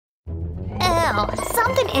Oh,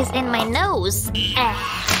 something is in my nose.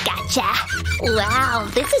 Gotcha. Wow,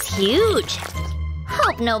 this is huge.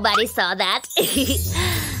 Hope nobody saw that.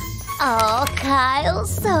 Oh, Kyle,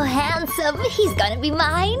 so handsome. He's gonna be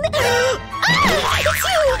mine. It's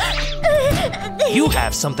you! You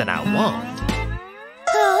have something I want.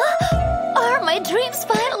 Are my dreams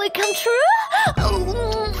finally come true?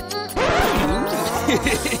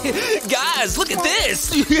 Guys, look at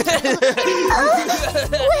this! Wait,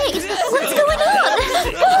 what's going on?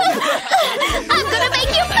 I'm gonna make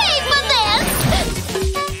you pay for this!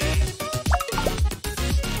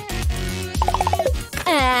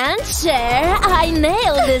 And Cher, I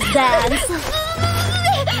nailed this dance.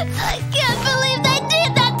 I can't believe they did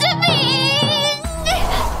that to me!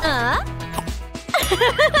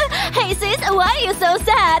 Hey sis, why are you so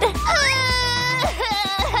sad?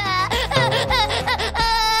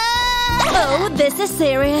 Oh, this is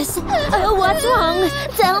serious. Oh, what's wrong?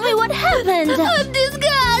 Tell me what happened. I'm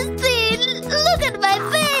disgusting! Look at my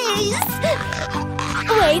face!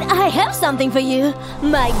 Wait, I have something for you.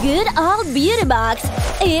 My good old beauty box.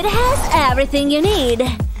 It has everything you need.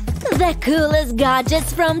 The coolest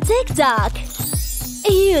gadgets from TikTok.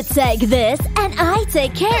 You take this and I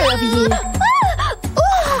take care of you.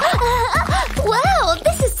 Wow,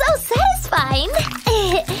 this is so satisfying!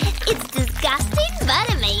 It's disgusting but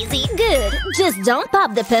amazing. Good. Just don't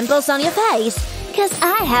pop the pimples on your face. Cause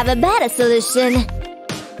I have a better solution.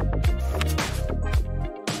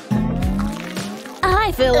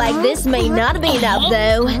 I feel like this may not be enough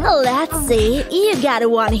though. Let's see. You got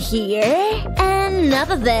one here. And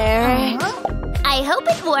another there. I hope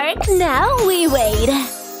it works. Now we wait.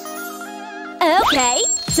 Okay,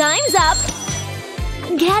 time's up.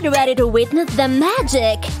 Get ready to witness the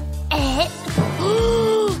magic.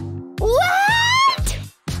 What?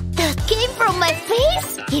 That came from my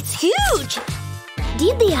face? It's huge!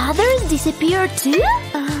 Did the others disappear too?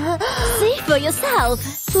 See for yourself.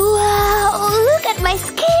 Wow, look at my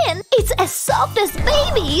skin! It's as soft as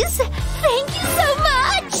baby's! Thank you so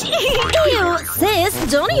much! Ew, sis,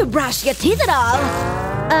 don't you brush your teeth at all.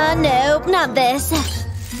 Nope, not this.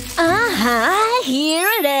 Here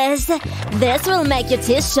it is. This will make your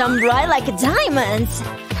teeth shine bright like diamonds.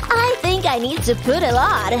 I think I need to put a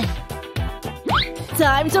lot.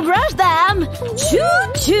 Time to brush them!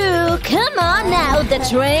 Choo-choo! Come on now, the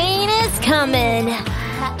train is coming.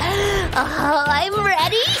 Oh, I'm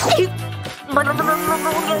ready!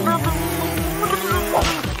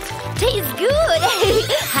 Tastes good!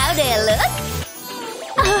 How do I look?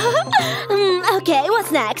 Okay,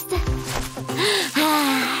 what's next?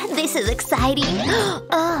 This is exciting.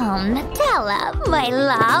 Oh, Nutella, my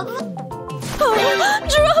love. Oh,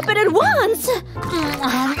 drop it at once!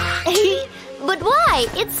 But why?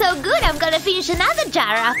 It's so good I'm gonna finish another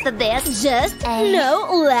jar after this. No,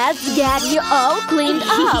 let's get you all cleaned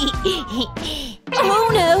up.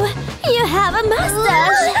 Oh no, you have a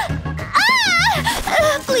mustache!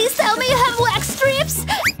 Please tell me you have wax strips!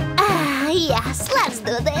 Yes, let's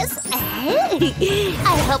do this.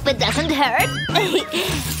 I hope it doesn't hurt.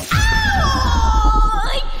 Ow!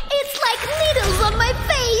 It's like needles on my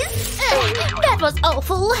face. That was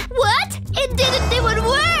awful. What? It didn't even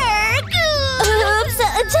work! Oops,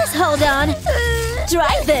 just hold on.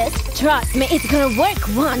 Try this. Trust me, it's gonna work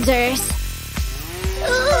wonders.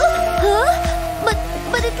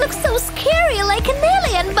 But it looks so scary, like an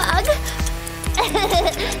alien bug.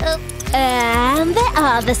 And the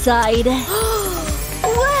other side.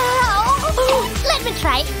 Wow! Let me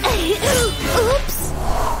try. Oops.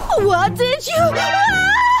 What did you…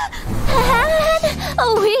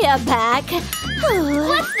 And we are back.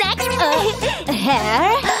 What's next?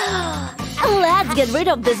 Hair? Let's get rid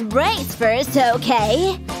of this braids first,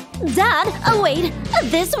 okay? Dad, wait.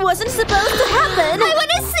 This wasn't supposed to happen. I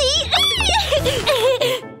wanna see!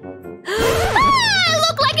 I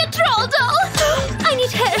look like a troll doll! I need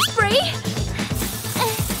hairspray.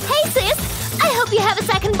 Hey sis, I hope you have a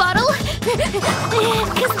second bottle.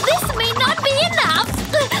 Cause this may not be enough.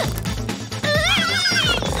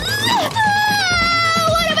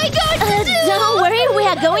 What am I going to do? Don't worry, we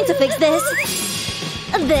are going to fix this.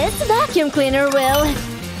 This vacuum cleaner will.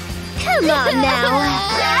 Come on now.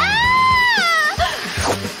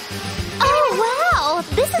 Oh wow,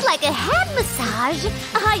 this is like a head massage.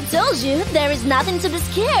 I told you, there is nothing to be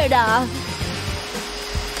scared of.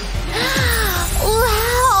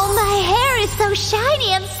 Wow, my hair is so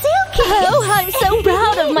shiny and silky. Oh, I'm so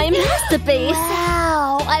proud of my masterpiece.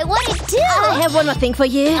 Wow, I want it too. I have one more thing for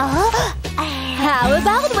you. How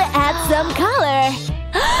about we add some color?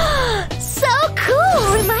 So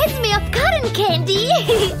cool! Reminds me of cotton candy.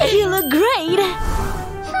 You look great.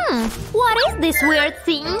 What is this weird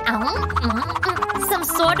thing? Some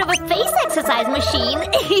sort of a face exercise machine.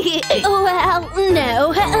 Well, no.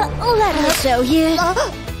 Let me show you.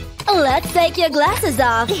 Let's take your glasses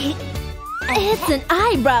off. It's an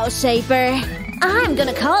eyebrow shaper. I'm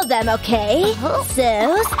gonna call them, okay?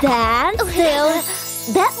 So, stand still.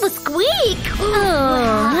 That was quick!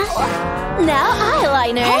 Now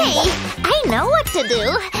eyeliner. Hey! I know what to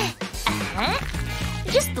do.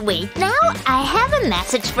 Just wait now. I have a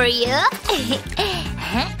message for you.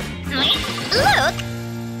 Look!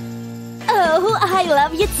 Oh, I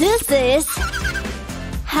love you too, sis.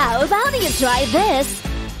 How about you try this?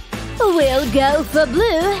 We'll go for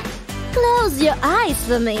blue. Close your eyes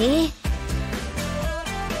for me.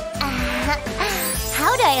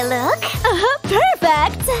 How do I look?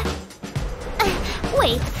 Perfect!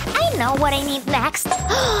 Wait, I know what I need next.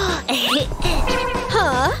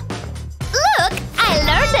 Huh? Look! I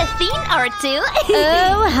learned a thing or two.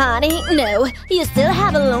 Oh, honey, no. You still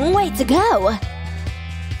have a long way to go.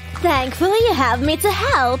 Thankfully, you have me to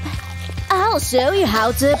help. I'll show you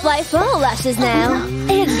how to apply faux lashes now.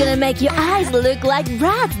 It's gonna make your eyes look like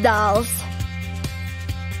Bratz dolls.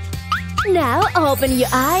 Now open your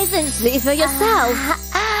eyes and see for yourself.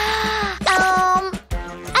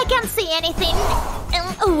 I can't see anything.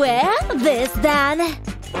 Well, this then.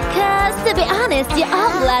 Cause to be honest, your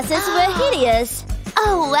old glasses were hideous.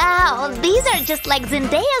 Oh wow, these are just like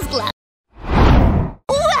Zendaya's glasses.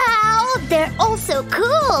 Wow, they're all so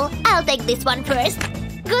cool. I'll take this one first.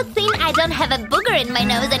 Good thing I don't have a booger in my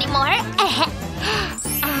nose anymore.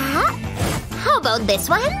 How about this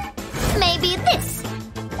one? Maybe this.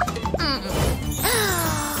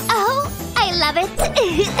 Oh, I love it.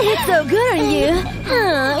 It's so good on you.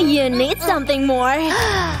 You need something more.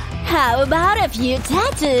 How about a few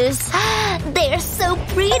tattoos? They're so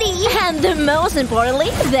pretty. And most importantly,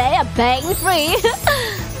 they are pain-free.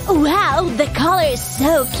 Wow, the color is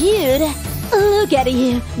so cute. Look at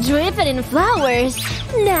you, dripping in flowers.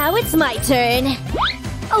 Now it's my turn.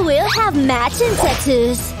 We'll have matching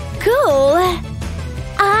tattoos. Cool.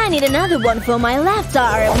 I need another one for my left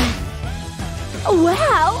arm.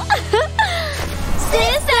 Wow!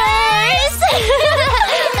 Scissors!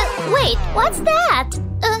 Wait, what's that?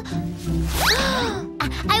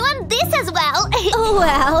 I want this as well.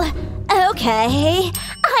 Well, okay.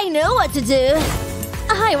 I know what to do.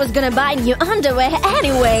 I was gonna buy new underwear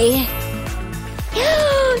anyway.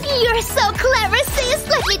 You're so clever, sis.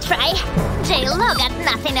 Let me try. J-Lo got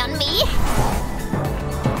nothing on me.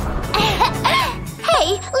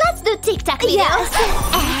 Hey, let's do TikTok videos. Yes.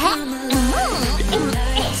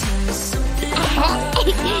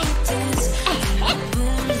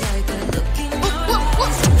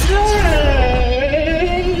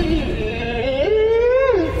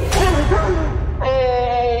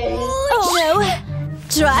 Oh no!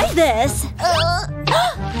 Try this.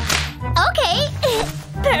 Okay.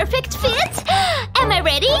 Perfect fit. Am I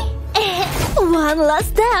ready? One last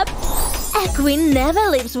step. A queen never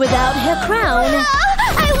lives without her crown.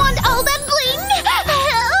 I want all that bling.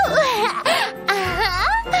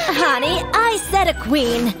 Honey, I said a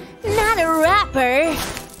queen, not a rapper.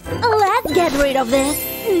 Let's get rid of this.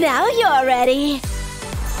 Now you're ready.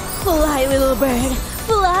 Fly, little bird.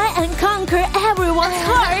 Fly and conquer everyone's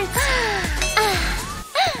hearts.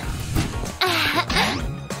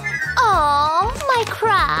 Oh, my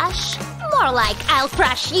crush. More like I'll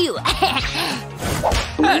crush you. Hey,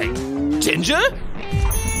 Ginger?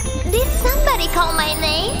 Did somebody call my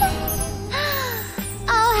name?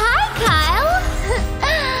 Oh, hi, Kyle.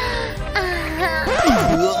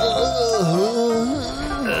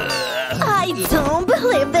 I don't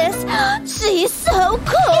believe this. She's so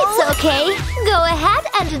cool. It's okay. Go ahead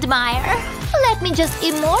and admire. Let me just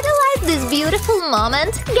immortalize this beautiful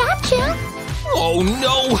moment. Gotcha. Oh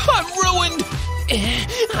no, I'm ruined!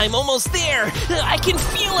 I'm almost there! I can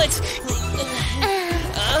feel it!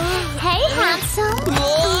 Hey, handsome.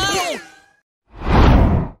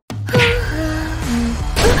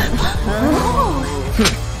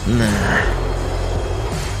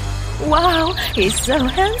 Wow, he's so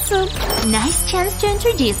handsome. Nice chance to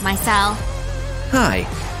introduce myself. Hi.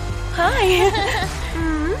 Hi.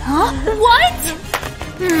 Huh? What?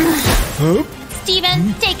 Huh?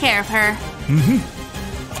 Steven, take care of her.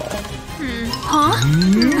 Huh?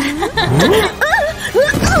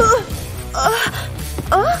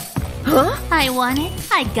 I want it.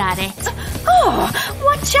 I got it. Oh,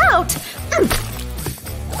 watch out.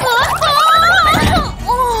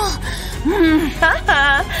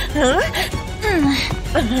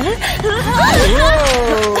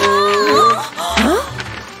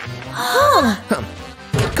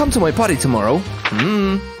 Come to my party tomorrow.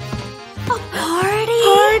 Party?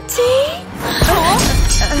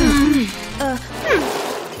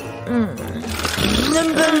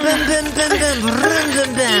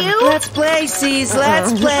 Let's play, Cease.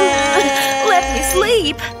 Let's play. Let me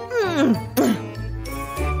sleep.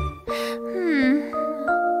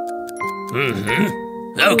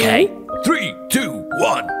 Okay. 3, 2,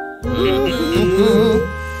 1.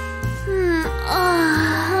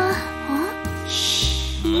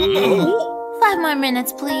 5 more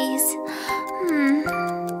minutes, please.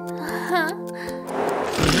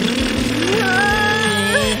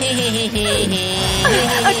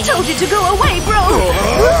 I told you to go away, bro.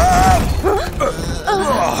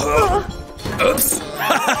 Oops.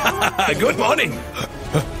 Good morning.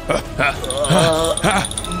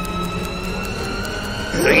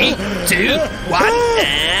 3, 2, 1,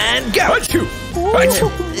 and go. Achoo! Achoo!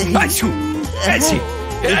 Achoo! Achoo!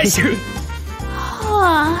 Achoo!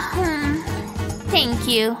 Thank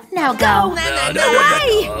you. Now go. No.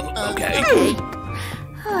 Okay.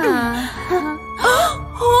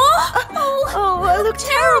 Oh, I look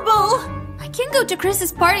terrible. I can't go to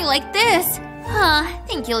Chris's party like this.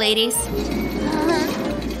 Thank you, ladies.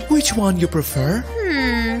 Which one you prefer?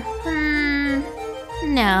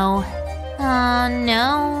 No.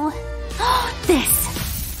 No. This.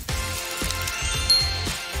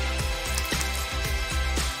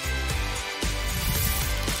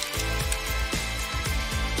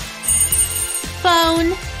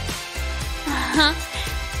 Phone.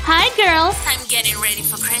 Hi, girls. I'm getting ready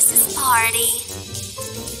for Chris's party.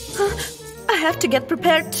 I have to get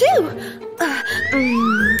prepared too.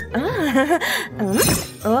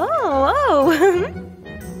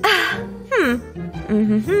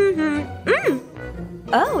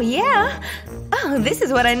 Oh, yeah. Oh, this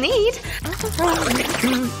is what I need.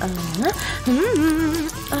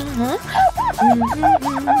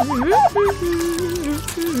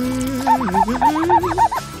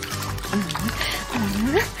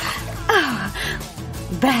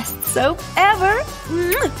 Best soap ever.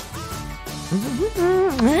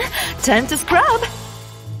 Time to scrub.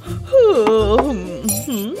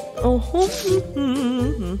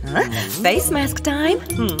 Face mask time.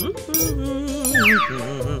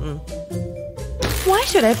 Why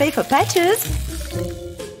should I pay for patches?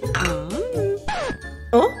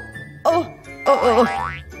 Oh.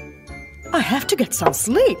 I have to get some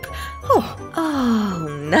sleep. Oh,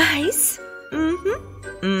 nice.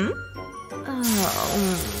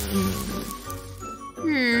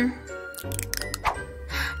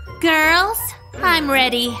 Girls, I'm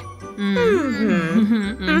ready.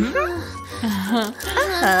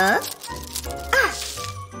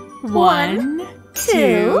 1,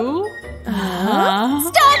 2.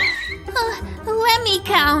 Stop! Let me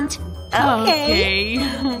count. Okay.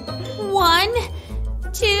 1,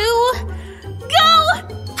 2, go!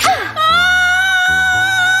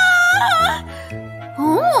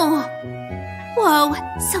 Oh! Whoa,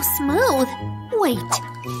 so smooth. Wait,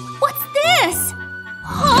 what's this?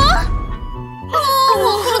 Huh?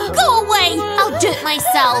 Oh, go away! I'll do it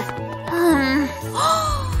myself.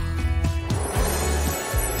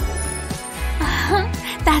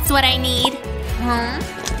 That's what I need.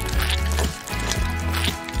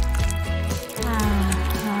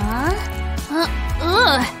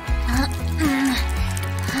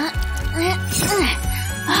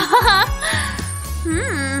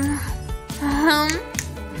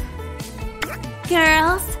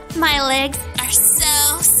 Girls, my legs are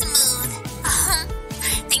so smooth.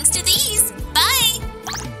 Thanks to these. Bye.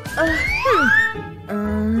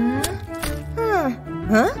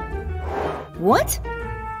 What?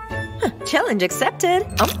 Challenge accepted.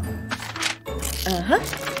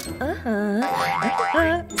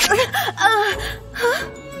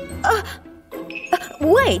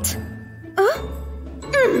 Wait.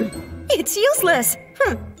 It's useless.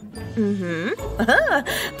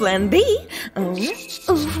 Plan B.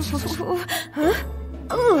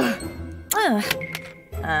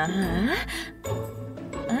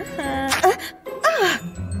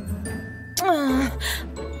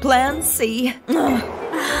 Plan C.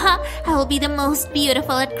 I will be the most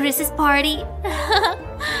beautiful at Chris's party.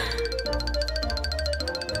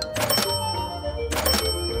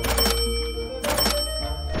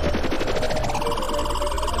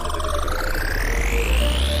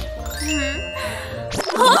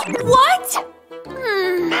 What?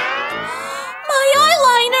 My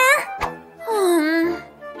eyeliner!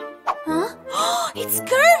 It's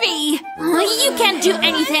curvy! You can't do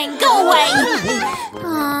anything! Go away!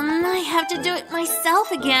 I have to do it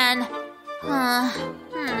myself again.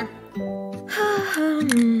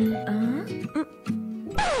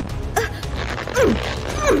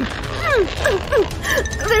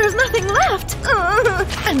 There's nothing left.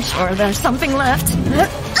 I'm sure there's something left.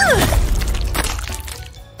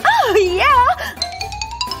 Oh, yeah!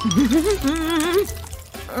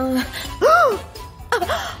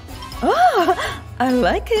 Oh, I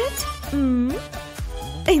like it.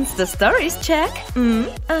 Insta stories check.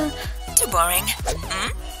 Too boring.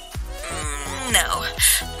 No.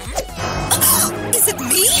 Is it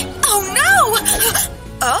me? Oh no!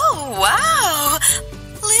 Oh wow!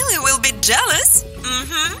 Lily will be jealous.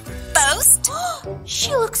 Post.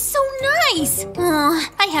 She looks so nice.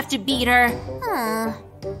 I have to beat her.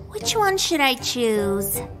 Which one should I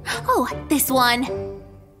choose? Oh, this one.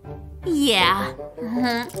 Yeah.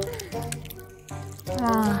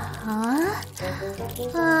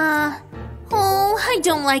 Oh, I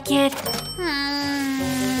don't like it.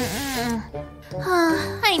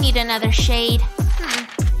 I need another shade.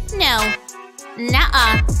 No.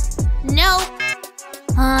 Nuh-uh. No.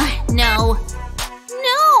 No.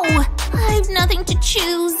 No! I have nothing to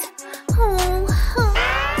choose.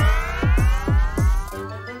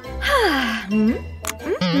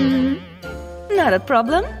 Not a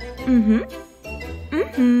problem.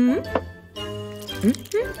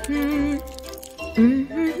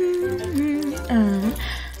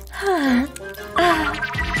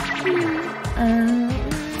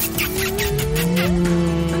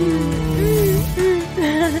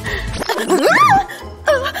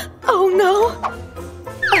 Oh no!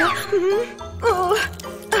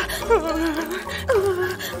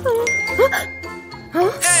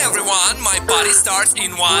 Hey everyone, my party starts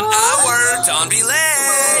in 1 hour. Don't be late.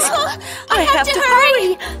 I have to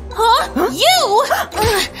hurry! Huh? You!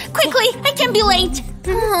 Quickly, I can be late.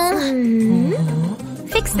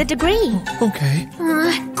 Fix the degree. Okay.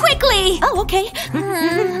 Quickly! Oh, okay.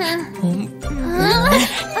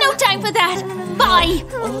 No time for that. Bye.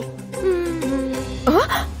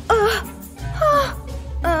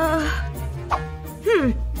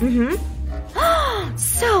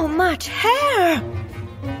 So much hair.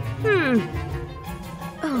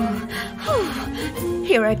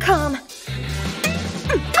 Here I come.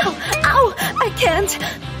 Ow! I can't.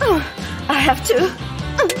 I have to.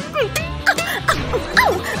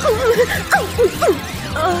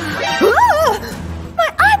 My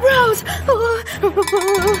eyebrows.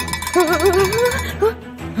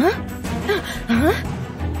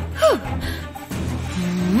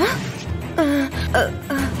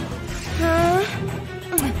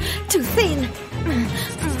 Too thin.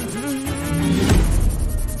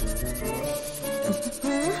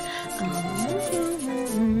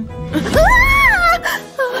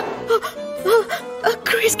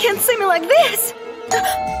 Chris can't see me like this.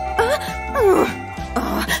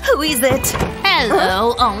 Who is it?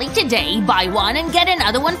 Hello, only today. Buy one and get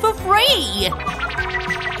another one for free.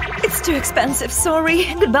 It's too expensive,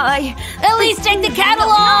 sorry. Goodbye. At least take the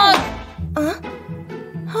catalog.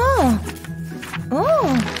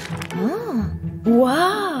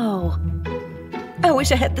 Wow. I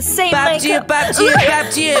wish I had the same makeup.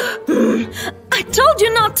 I told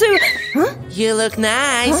you not to. You look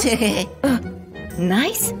nice.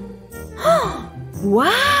 Nice?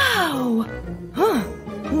 Wow.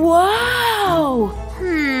 Wow.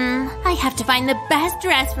 I have to find the best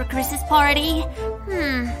dress for Chris's party.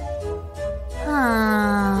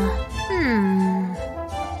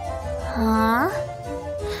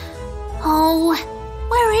 Oh,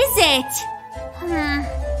 where is it?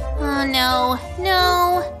 Oh, no.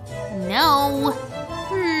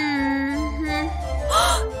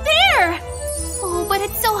 There! Oh, but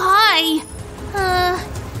it's so high.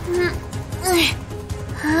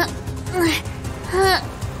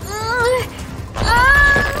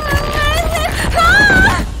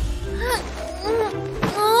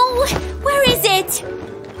 Oh, where is it?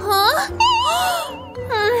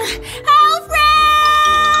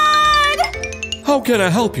 Alfred! How can I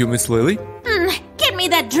help you, Miss Lily? Get me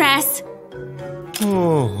that dress.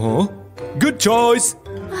 Good choice.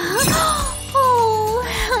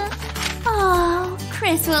 Oh,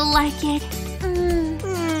 Chris will like it.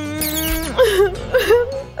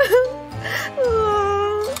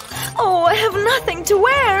 Oh, I have nothing to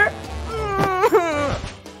wear.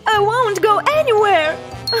 I won't go anywhere.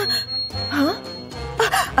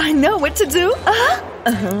 I know what to do.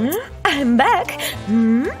 I'm back.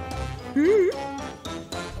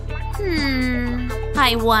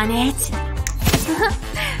 I want it.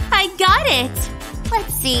 I got it.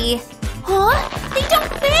 Let's see. They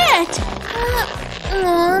don't fit.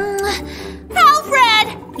 Alfred!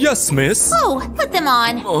 Yes, miss. Oh, put them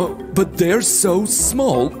on. But they're so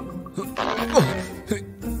small.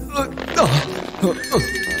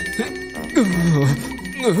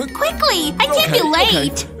 Quickly, I can't be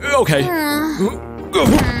late. Okay.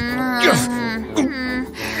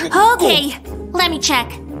 Okay, let me check.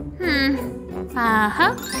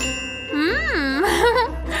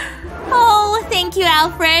 Oh, thank you,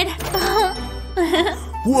 Alfred.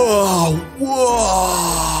 Wow!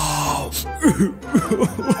 Wow!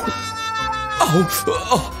 Oh,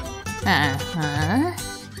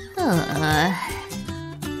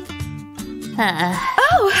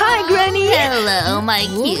 Oh, hi, Granny. Hello, my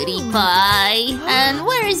cutie pie. And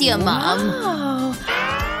where is your mom? Oh,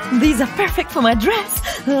 these are perfect for my dress.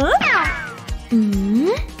 Huh?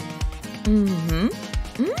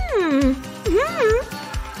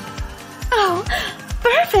 Oh,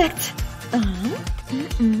 perfect.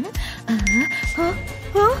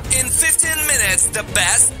 In 15 minutes, the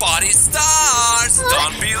best party starts.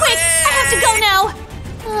 Don't be Quick, late. I have to go now.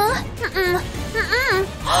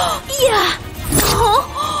 Yeah.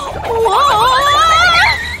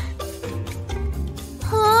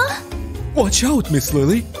 Huh? watch out, Miss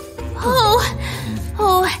Lily.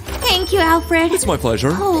 Oh, thank you, Alfred. It's my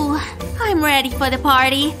pleasure. Oh, I'm ready for the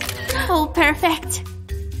party. Oh, perfect.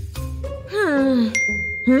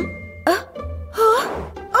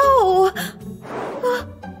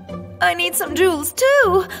 I need some jewels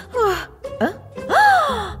too.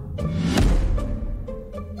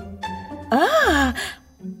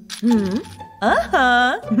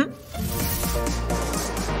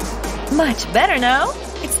 Much better now.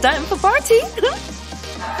 It's time for party.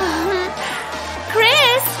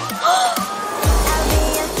 Chris!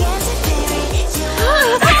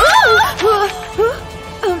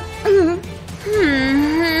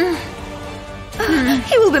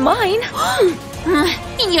 He will be mine.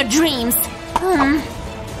 In your dreams.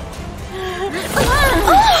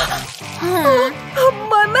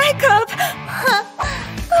 My makeup.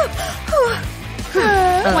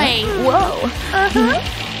 Wait. Whoa.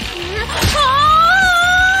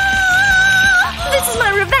 This is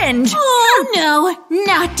my revenge. Oh, no,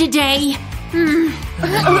 not today.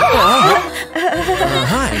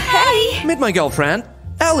 Hi. Hey. Meet my girlfriend,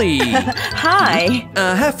 Ellie. Hi.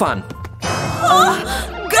 Have fun.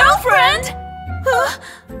 Girlfriend.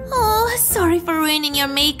 Oh, sorry for ruining your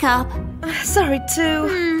makeup. Sorry too.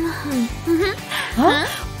 Huh?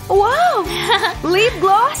 Wow. Lip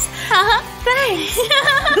gloss. Thanks.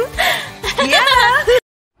 Yeah.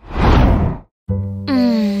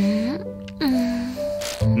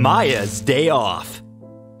 Maya's day off.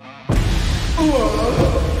 Mom,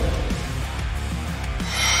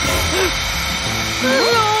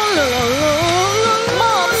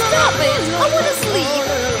 stop it! I want to sleep.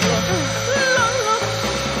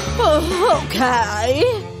 Okay.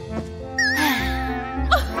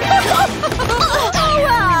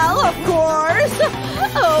 Well, of course.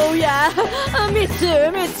 Oh yeah. Me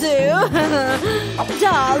too.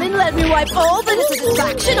 Darling, let me wipe all the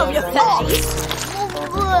dissatisfaction of your face.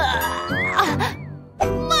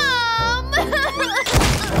 Mom!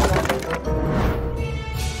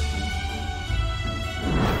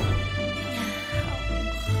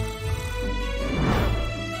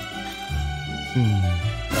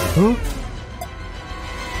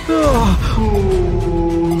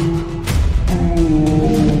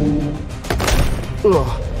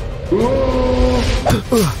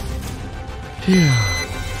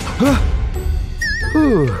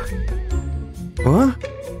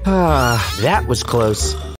 That was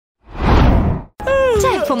close.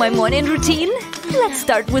 Time for my morning routine. Let's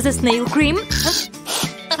start with a snail cream.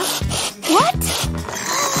 What?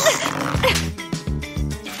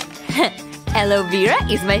 Aloe vera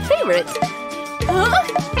is my favorite.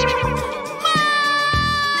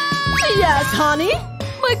 Yes, honey.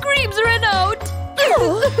 My creams ran out.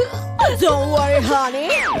 Don't worry, honey.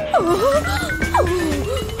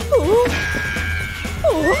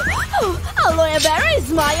 Aloe vera is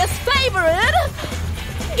Maya's favorite.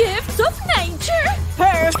 Gifts of nature.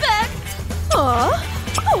 Perfect.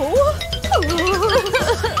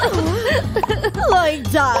 Lie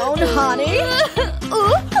down, honey.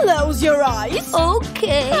 Close your eyes.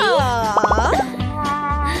 Okay.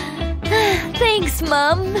 Thanks,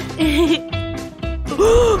 Mom.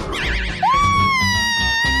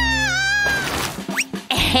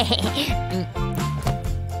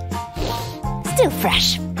 Still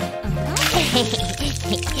fresh.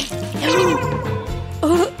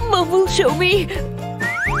 Mom will show me.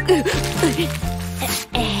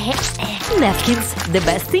 Napkins, the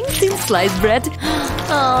best thing since sliced bread.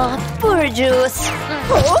 Oh, poor juice.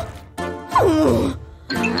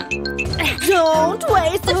 Don't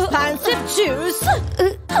waste expensive juice.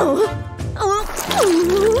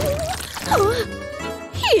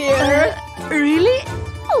 Here. Really?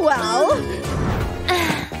 Well.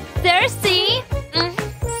 Thirsty?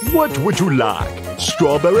 What would you like?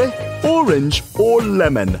 Strawberry, orange, or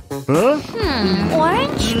lemon? Huh?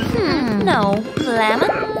 Orange? No.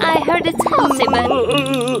 Lemon? I heard it's healthy, but...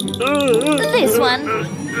 This one.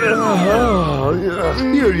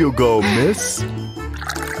 Here you go, miss.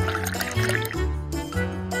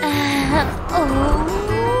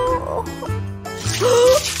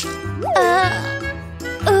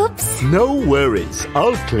 Oops. No worries.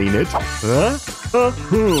 I'll clean it.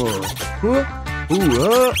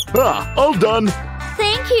 All done.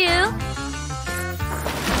 Thank you.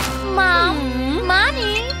 Mom,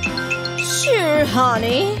 Mommy. Sure,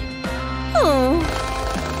 honey. Oh.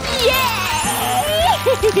 Yay!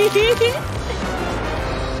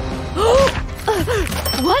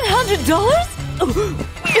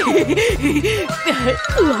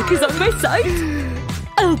 $100? Luck is on my side.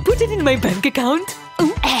 I'll put it in my bank account.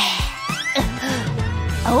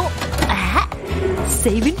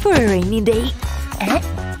 Saving for a rainy day.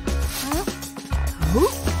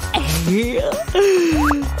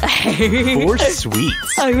 For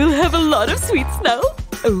sweets. I will have a lot of sweets now.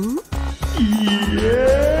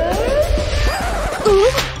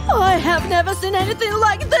 I have never seen anything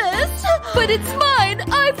like this. But it's mine.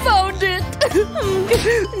 I found it.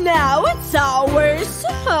 Now it's ours.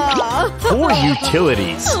 For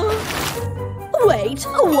utilities. Wait,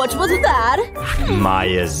 what was that?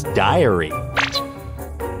 Maya's diary.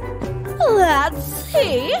 Let's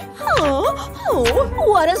see.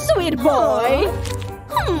 What a sweet boy.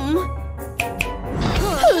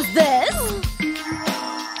 Who's this?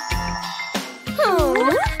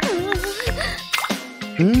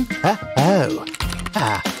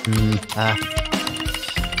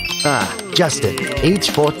 Justin, age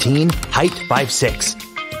 14, height 5'6".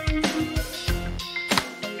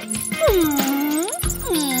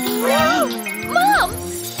 Mom,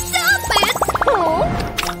 stop it!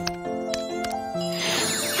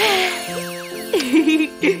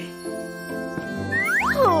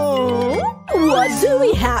 What do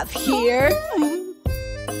we have here?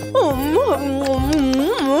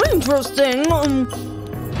 Interesting.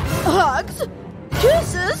 Hugs?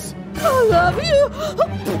 Kisses? I love you.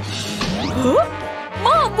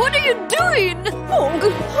 Mom, what are you doing?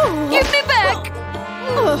 Give me back.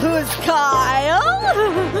 Who's Kyle?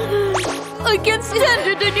 I can't stand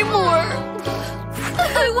it anymore.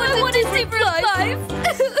 I want to save life.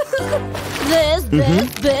 This,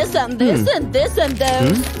 and this, and this, and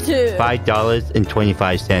those too.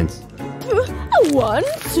 $5.25. 1,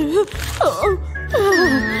 2.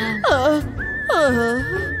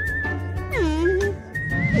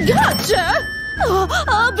 Gotcha!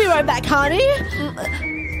 I'll be right back, honey.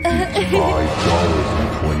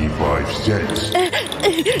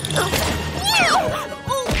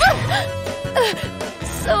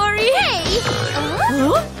 $5.25. Sorry. Hey!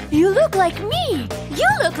 You look like me. You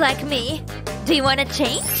look like me. Do you want to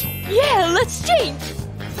change? Yeah, let's change.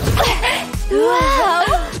 Wow!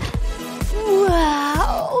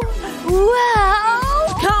 Wow! Wow!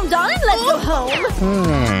 Calm down and let's go home.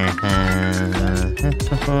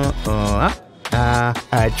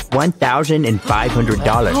 It's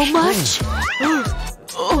 $1,500. How much?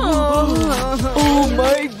 Oh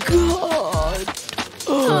my god.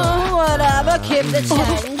 Whatever, keep the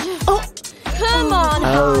change. Come on,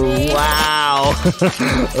 honey. Wow.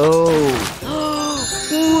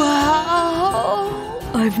 Wow.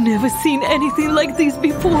 I've never seen anything like this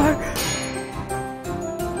before.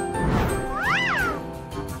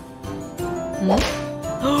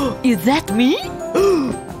 Is that me?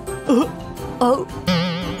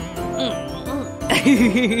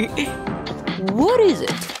 What is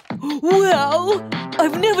it? Wow!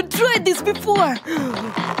 I've never tried this before!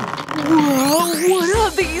 Wow! What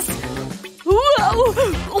are these? Wow!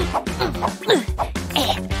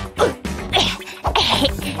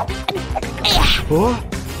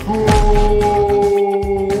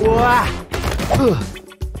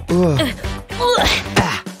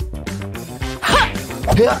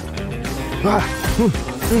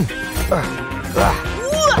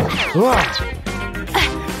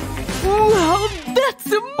 Wow,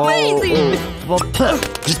 that's amazing!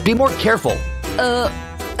 Just be more careful.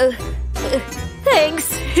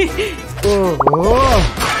 Thanks.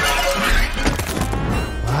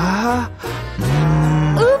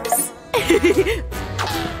 Oops.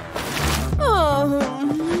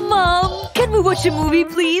 Mom, can we watch a movie,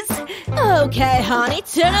 please? Okay, honey,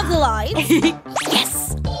 turn off the lights.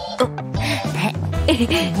 Yes!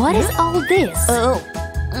 What is all this?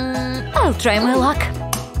 I'll try my luck.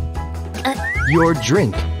 Your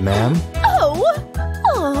drink, ma'am.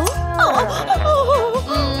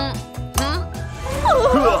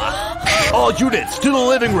 All units to the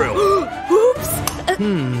living room. Oops.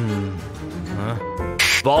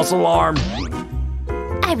 False alarm.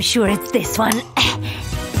 I'm sure it's this one.